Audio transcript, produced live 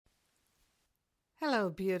Hello,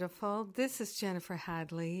 beautiful. This is Jennifer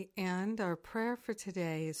Hadley, and our prayer for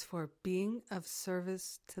today is for being of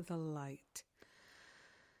service to the light.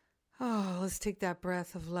 Oh, let's take that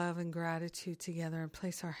breath of love and gratitude together and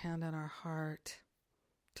place our hand on our heart.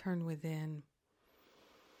 Turn within.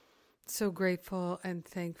 So grateful and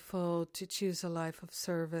thankful to choose a life of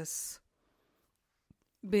service.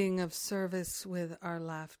 Being of service with our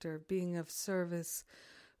laughter, being of service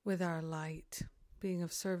with our light, being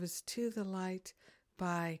of service to the light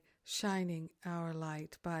by shining our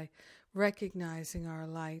light, by recognizing our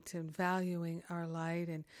light and valuing our light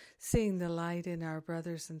and seeing the light in our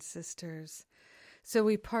brothers and sisters. So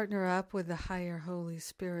we partner up with the higher Holy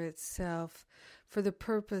Spirit self for the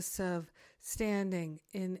purpose of standing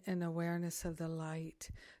in an awareness of the light,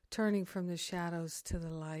 turning from the shadows to the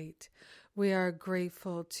light. We are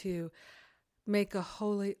grateful to make a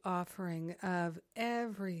holy offering of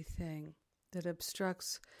everything that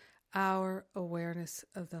obstructs our awareness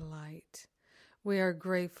of the light. We are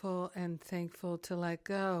grateful and thankful to let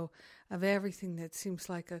go of everything that seems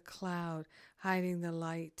like a cloud hiding the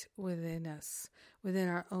light within us, within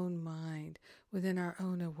our own mind, within our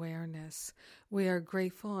own awareness. We are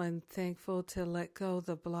grateful and thankful to let go of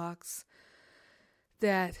the blocks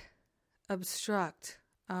that obstruct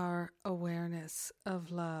our awareness of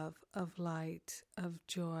love, of light, of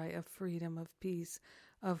joy, of freedom, of peace,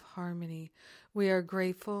 of harmony. We are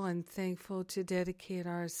grateful and thankful to dedicate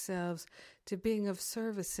ourselves to being of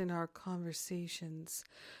service in our conversations.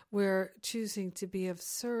 We're choosing to be of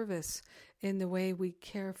service in the way we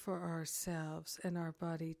care for ourselves and our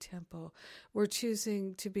body temple. We're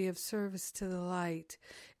choosing to be of service to the light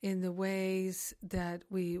in the ways that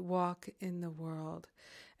we walk in the world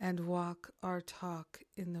and walk our talk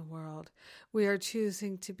in the world. We are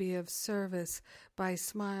choosing to be of service by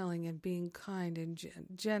smiling and being kind and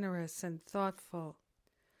generous and thoughtful.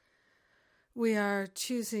 We are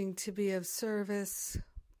choosing to be of service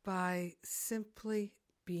by simply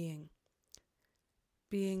being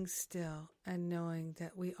still and knowing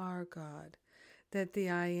that we are God, that the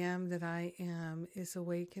I am that I am is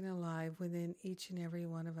awake and alive within each and every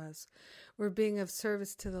one of us. We're being of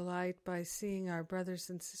service to the light by seeing our brothers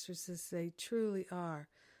and sisters as they truly are,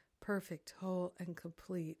 perfect, whole, and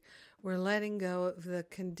complete. We're letting go of the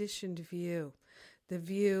conditioned view, the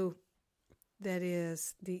view that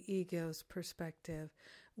is the ego's perspective.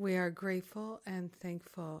 We are grateful and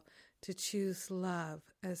thankful to choose love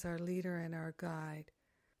as our leader and our guide.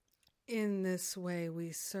 In this way,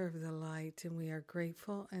 we serve the light, and we are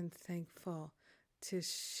grateful and thankful to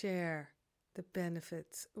share the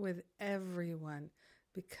benefits with everyone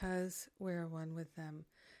because we're one with them.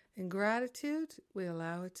 In gratitude, we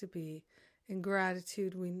allow it to be. In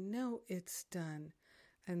gratitude, we know it's done,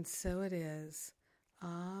 and so it is.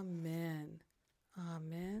 Amen.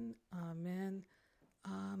 Amen. Amen.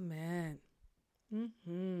 Amen.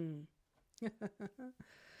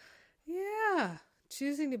 Yeah.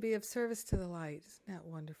 Choosing to be of service to the light. Isn't that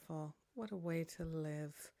wonderful? What a way to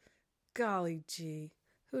live. Golly gee,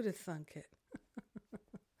 who'd have thunk it?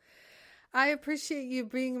 I appreciate you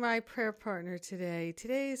being my prayer partner today.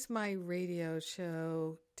 Today is my radio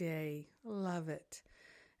show day. Love it.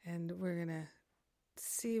 And we're going to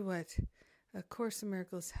see what A Course in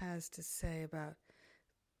Miracles has to say about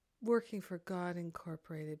working for God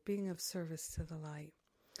Incorporated, being of service to the light.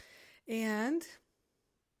 And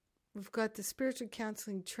we've got the Spiritual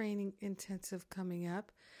Counseling Training Intensive coming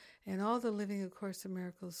up, and all the Living A Course in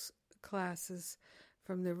Miracles classes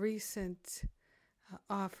from the recent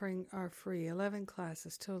offering are free. 11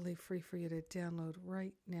 classes, totally free for you to download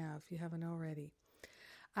right now if you haven't already.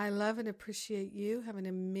 I love and appreciate you. Have an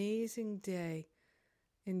amazing day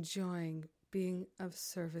enjoying being of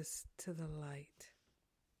service to the light.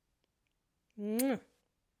 Mwah.